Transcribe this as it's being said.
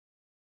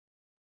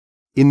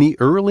In the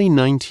early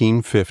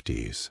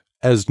 1950s,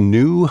 as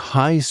new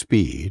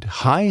high-speed,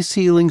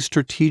 high-ceiling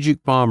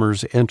strategic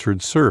bombers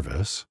entered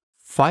service,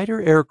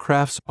 fighter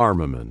aircraft's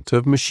armament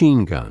of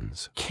machine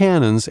guns,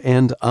 cannons,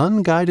 and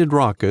unguided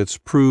rockets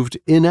proved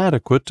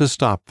inadequate to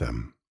stop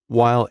them,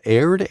 while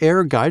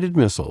air-to-air guided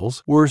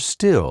missiles were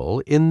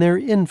still in their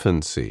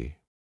infancy.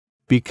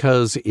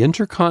 Because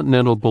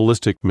intercontinental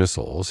ballistic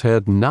missiles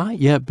had not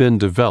yet been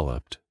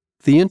developed,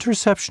 the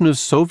interception of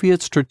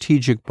Soviet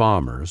strategic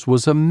bombers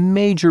was a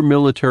major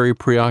military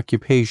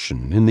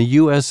preoccupation in the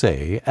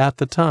USA at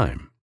the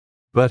time.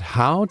 But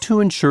how to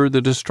ensure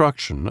the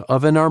destruction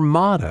of an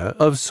armada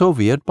of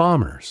Soviet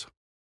bombers?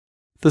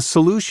 The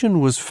solution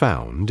was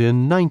found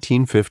in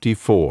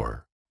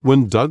 1954,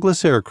 when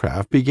Douglas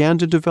Aircraft began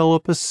to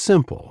develop a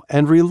simple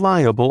and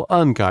reliable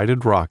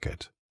unguided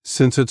rocket,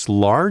 since its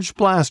large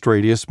blast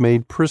radius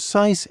made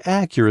precise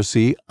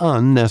accuracy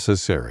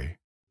unnecessary.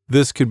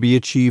 This could be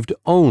achieved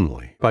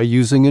only by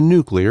using a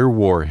nuclear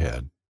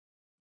warhead.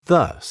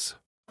 Thus,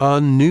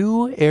 a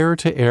new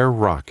air-to-air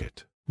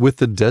rocket with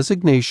the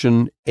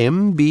designation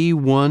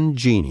MB-1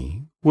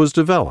 Genie was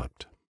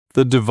developed.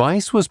 The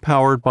device was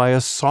powered by a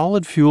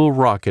solid-fuel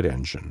rocket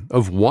engine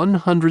of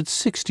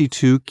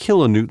 162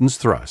 kilonewtons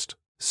thrust,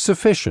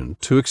 sufficient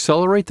to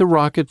accelerate the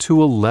rocket to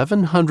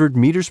 1,100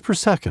 meters per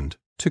second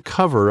to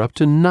cover up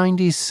to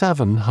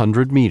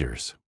 9,700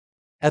 meters.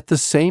 At the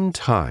same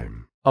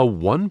time, a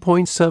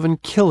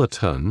 1.7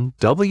 kiloton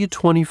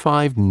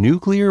W-25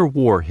 nuclear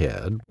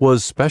warhead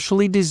was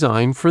specially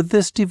designed for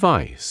this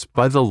device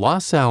by the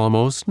Los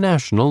Alamos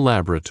National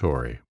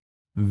Laboratory.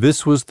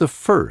 This was the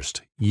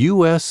first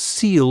U.S.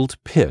 sealed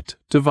pit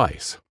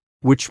device,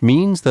 which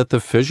means that the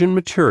fission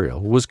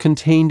material was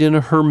contained in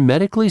a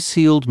hermetically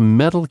sealed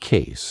metal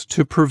case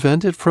to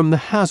prevent it from the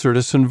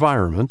hazardous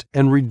environment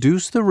and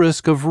reduce the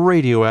risk of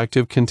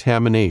radioactive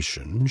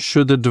contamination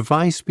should the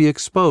device be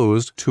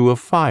exposed to a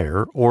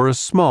fire or a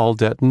small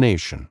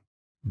detonation.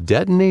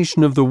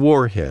 Detonation of the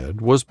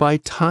warhead was by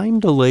time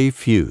delay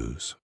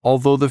fuse,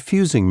 although the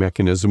fusing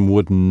mechanism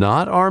would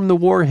not arm the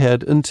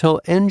warhead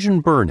until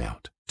engine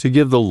burnout to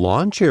give the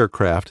launch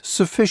aircraft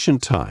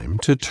sufficient time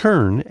to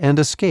turn and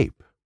escape.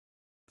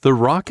 The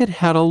rocket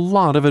had a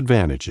lot of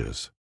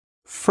advantages.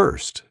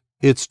 First,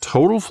 its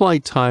total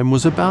flight time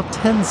was about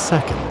 10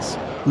 seconds,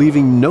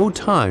 leaving no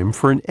time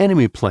for an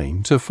enemy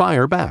plane to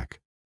fire back.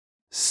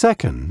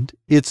 Second,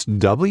 its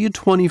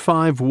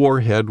W-25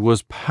 warhead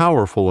was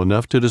powerful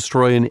enough to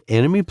destroy an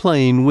enemy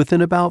plane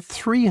within about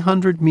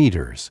 300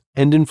 meters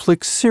and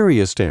inflict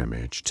serious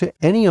damage to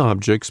any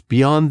objects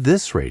beyond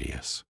this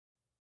radius.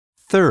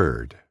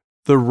 Third,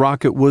 the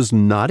rocket was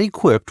not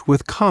equipped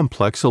with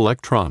complex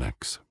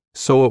electronics,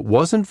 so it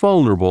wasn't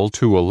vulnerable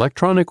to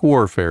electronic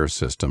warfare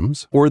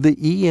systems or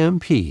the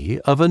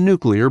EMP of a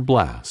nuclear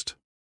blast.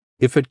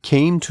 If it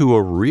came to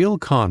a real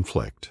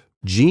conflict,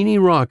 Genie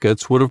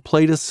rockets would have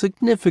played a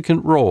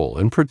significant role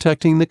in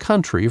protecting the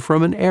country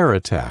from an air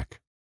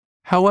attack.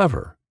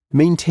 However,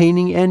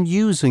 maintaining and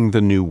using the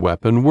new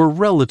weapon were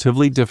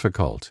relatively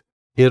difficult.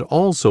 It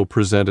also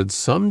presented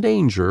some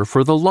danger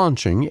for the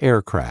launching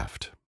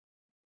aircraft.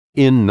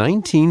 In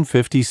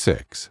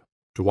 1956,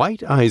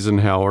 Dwight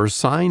Eisenhower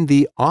signed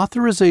the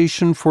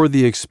Authorization for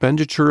the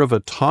Expenditure of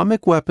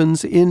Atomic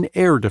Weapons in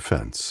Air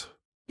Defense.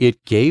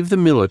 It gave the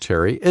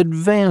military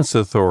advance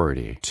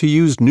authority to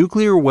use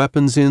nuclear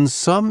weapons in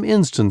some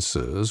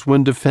instances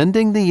when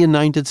defending the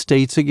United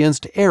States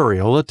against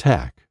aerial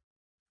attack.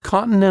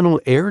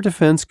 Continental Air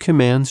Defense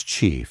Command's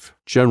chief,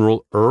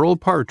 General Earl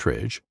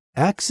Partridge,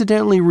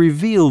 accidentally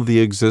revealed the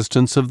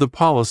existence of the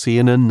policy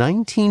in a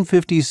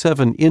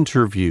 1957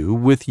 interview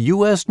with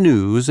U.S.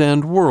 News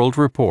and World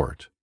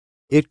Report.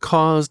 It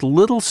caused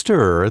little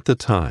stir at the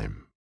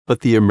time, but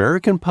the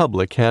American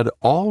public had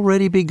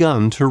already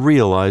begun to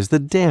realize the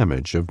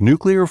damage of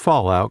nuclear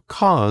fallout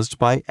caused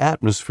by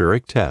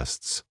atmospheric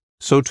tests.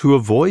 So to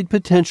avoid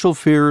potential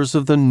fears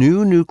of the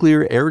new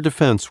nuclear air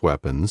defense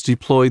weapons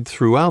deployed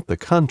throughout the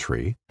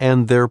country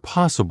and their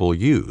possible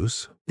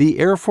use, the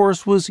Air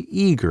Force was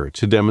eager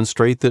to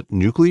demonstrate that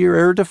nuclear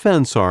air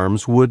defense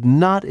arms would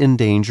not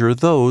endanger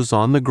those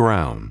on the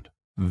ground.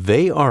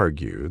 They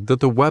argued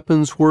that the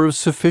weapons were of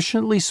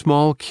sufficiently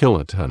small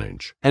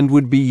kilotonnage and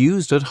would be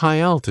used at high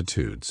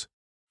altitudes.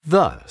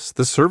 Thus,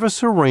 the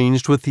service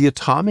arranged with the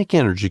Atomic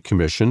Energy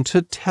Commission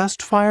to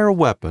test-fire a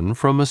weapon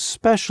from a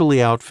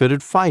specially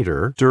outfitted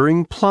fighter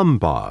during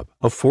Plumbbob,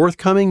 a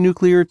forthcoming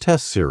nuclear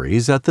test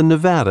series at the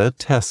Nevada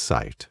test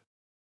site.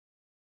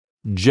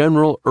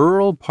 General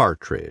Earl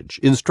Partridge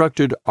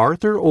instructed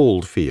Arthur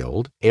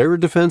Oldfield, Air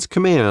Defense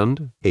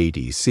Command,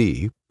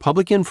 ADC,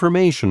 Public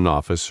Information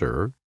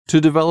Officer, to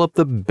develop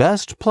the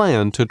best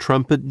plan to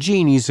trumpet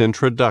Genie's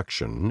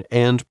introduction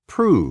and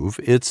prove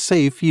its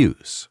safe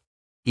use.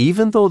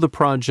 Even though the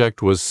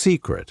project was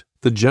secret,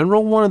 the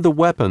general wanted the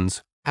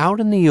weapons out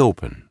in the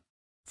open.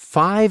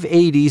 5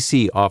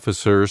 ADC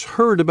officers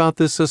heard about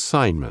this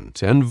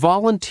assignment and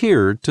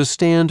volunteered to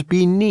stand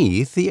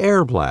beneath the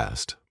air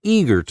blast,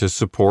 eager to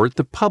support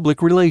the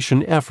public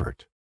relation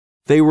effort.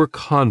 They were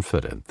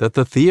confident that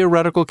the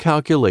theoretical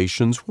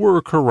calculations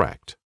were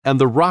correct, and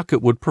the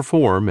rocket would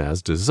perform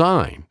as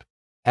designed.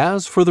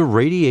 As for the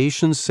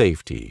radiation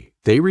safety,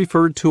 they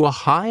referred to a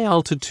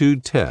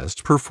high-altitude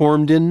test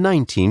performed in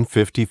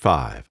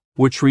 1955,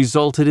 which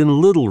resulted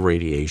in little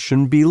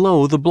radiation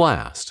below the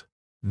blast.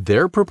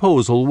 Their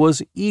proposal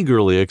was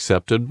eagerly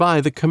accepted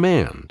by the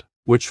command,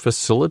 which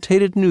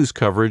facilitated news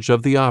coverage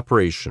of the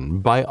operation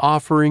by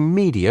offering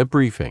media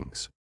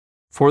briefings.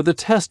 For the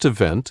test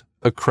event,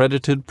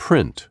 accredited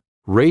print,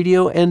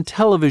 radio, and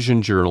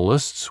television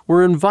journalists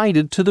were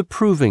invited to the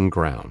proving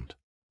ground.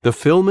 The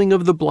filming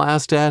of the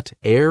blast at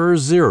Air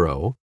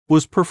Zero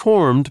was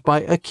performed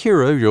by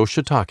Akira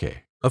Yoshitake,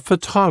 a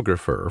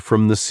photographer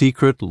from the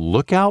secret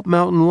Lookout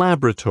Mountain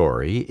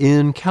Laboratory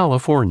in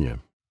California.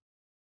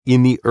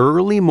 In the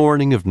early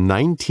morning of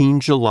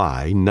 19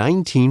 July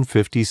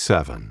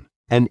 1957,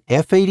 an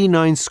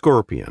F-89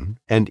 Scorpion,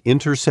 an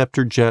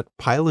interceptor jet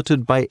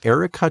piloted by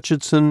Eric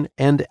Hutchinson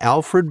and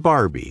Alfred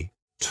Barbie,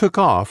 took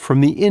off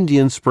from the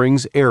Indian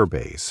Springs Air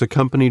Base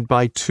accompanied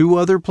by 2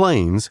 other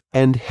planes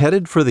and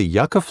headed for the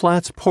Yucca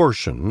Flats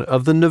portion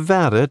of the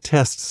Nevada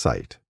test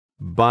site.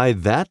 By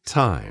that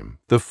time,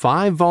 the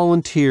 5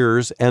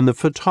 volunteers and the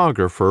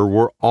photographer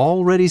were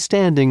already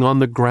standing on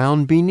the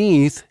ground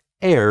beneath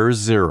Air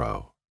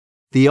Zero.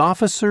 The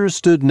officers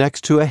stood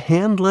next to a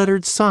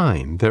hand-lettered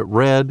sign that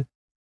read,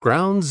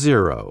 Ground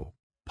Zero,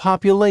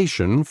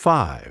 Population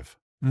 5,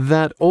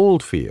 that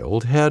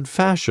Oldfield had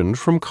fashioned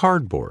from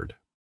cardboard.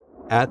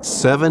 At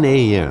 7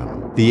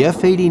 a.m., the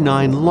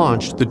F-89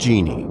 launched the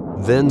Genie,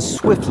 then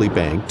swiftly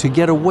banked to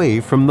get away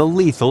from the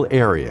lethal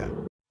area.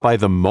 By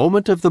the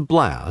moment of the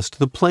blast,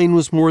 the plane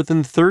was more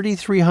than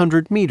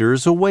 3,300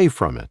 meters away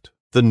from it.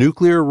 The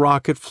nuclear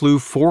rocket flew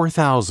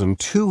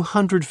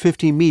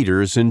 4,250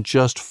 meters in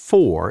just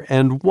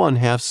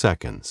 4½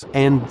 seconds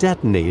and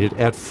detonated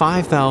at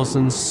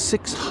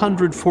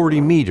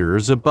 5,640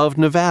 meters above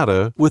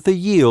Nevada with a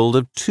yield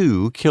of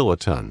 2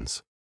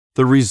 kilotons.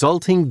 The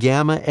resulting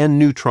gamma and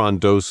neutron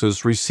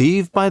doses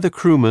received by the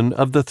crewmen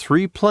of the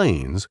 3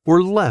 planes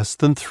were less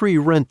than 3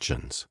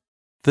 Roentgens.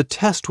 The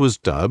test was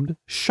dubbed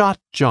Shot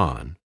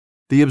John.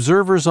 The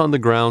observers on the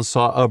ground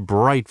saw a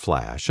bright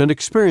flash and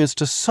experienced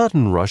a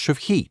sudden rush of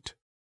heat.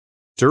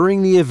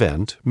 During the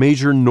event,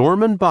 Major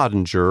Norman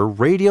Bodinger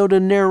radioed a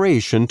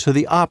narration to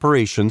the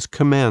operations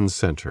command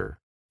center.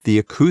 The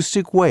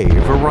acoustic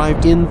wave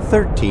arrived in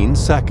 13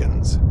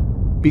 seconds.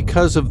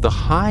 Because of the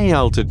high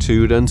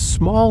altitude and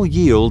small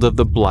yield of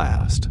the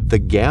blast, the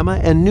gamma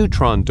and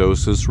neutron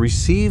doses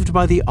received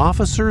by the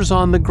officers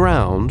on the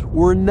ground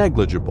were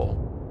negligible.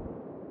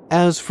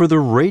 As for the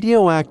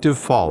radioactive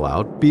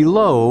fallout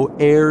below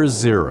Air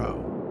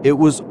Zero, it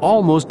was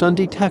almost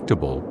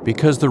undetectable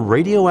because the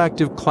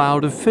radioactive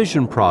cloud of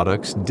fission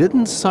products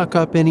didn't suck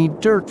up any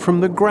dirt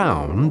from the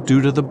ground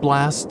due to the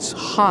blast's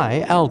high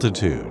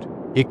altitude.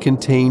 It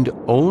contained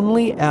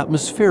only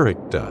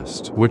atmospheric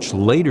dust, which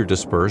later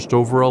dispersed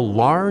over a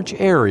large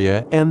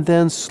area and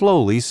then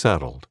slowly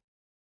settled.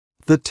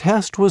 The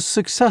test was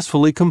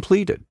successfully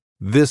completed.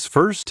 This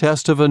first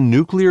test of a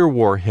nuclear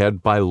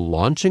warhead by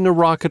launching a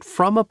rocket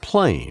from a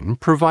plane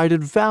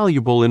provided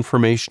valuable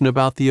information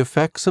about the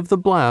effects of the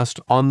blast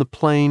on the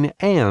plane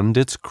and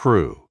its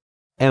crew.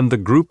 And the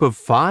group of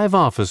 5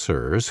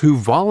 officers who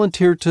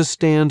volunteered to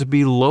stand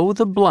below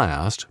the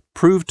blast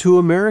proved to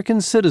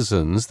American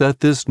citizens that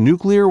this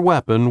nuclear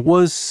weapon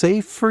was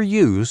safe for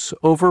use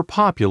over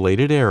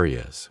populated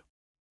areas.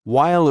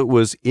 While it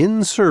was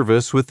in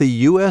service with the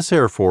U.S.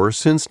 Air Force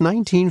since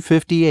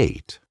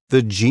 1958,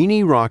 the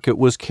Genie rocket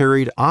was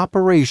carried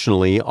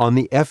operationally on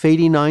the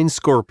F-89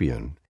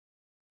 Scorpion,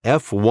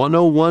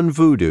 F-101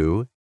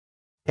 Voodoo,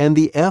 and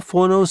the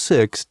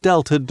F-106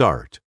 Delta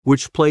Dart,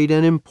 which played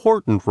an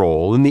important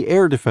role in the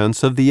air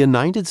defense of the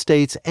United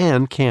States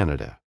and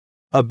Canada.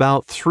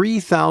 About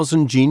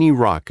 3,000 Genie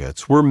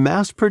rockets were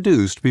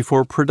mass-produced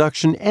before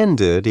production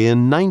ended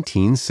in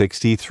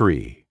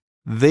 1963.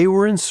 They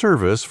were in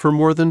service for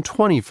more than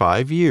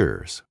 25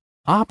 years.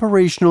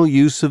 Operational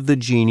use of the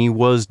Genie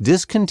was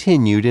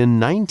discontinued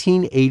in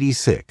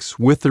 1986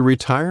 with the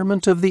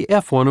retirement of the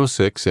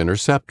F-106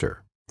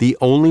 Interceptor, the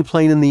only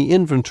plane in the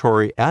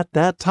inventory at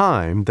that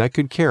time that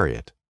could carry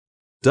it.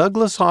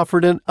 Douglas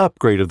offered an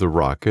upgrade of the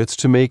rockets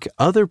to make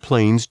other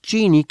planes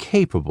Genie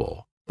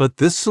capable, but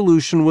this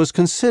solution was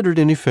considered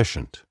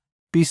inefficient.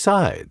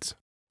 Besides,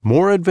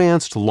 more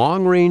advanced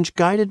long-range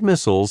guided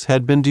missiles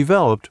had been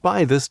developed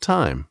by this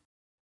time.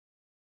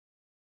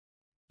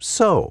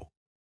 So,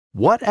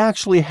 what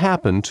actually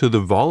happened to the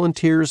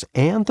volunteers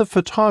and the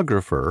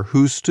photographer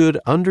who stood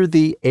under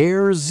the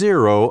Air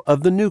Zero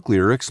of the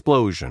nuclear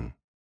explosion?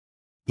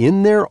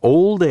 In their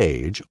old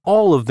age,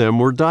 all of them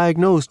were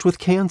diagnosed with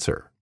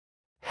cancer.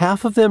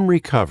 Half of them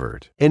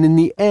recovered, and in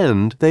the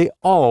end, they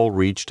all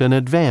reached an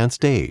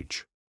advanced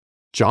age.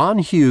 John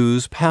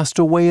Hughes passed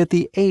away at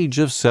the age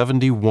of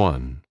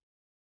 71.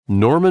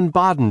 Norman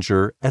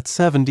Bodinger at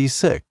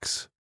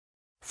 76.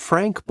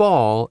 Frank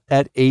Ball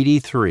at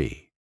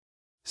 83.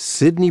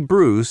 Sidney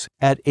Bruce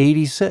at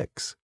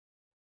 86,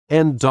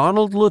 and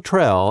Donald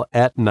Luttrell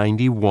at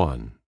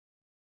 91.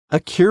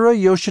 Akira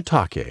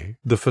Yoshitake,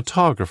 the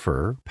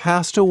photographer,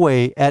 passed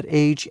away at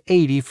age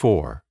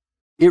 84.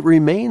 It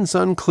remains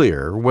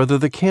unclear whether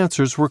the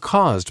cancers were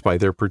caused by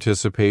their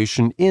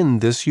participation in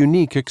this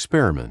unique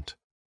experiment.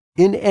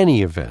 In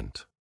any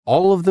event,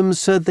 all of them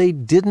said they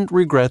didn't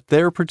regret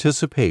their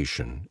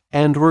participation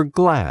and were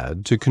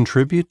glad to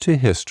contribute to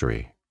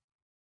history.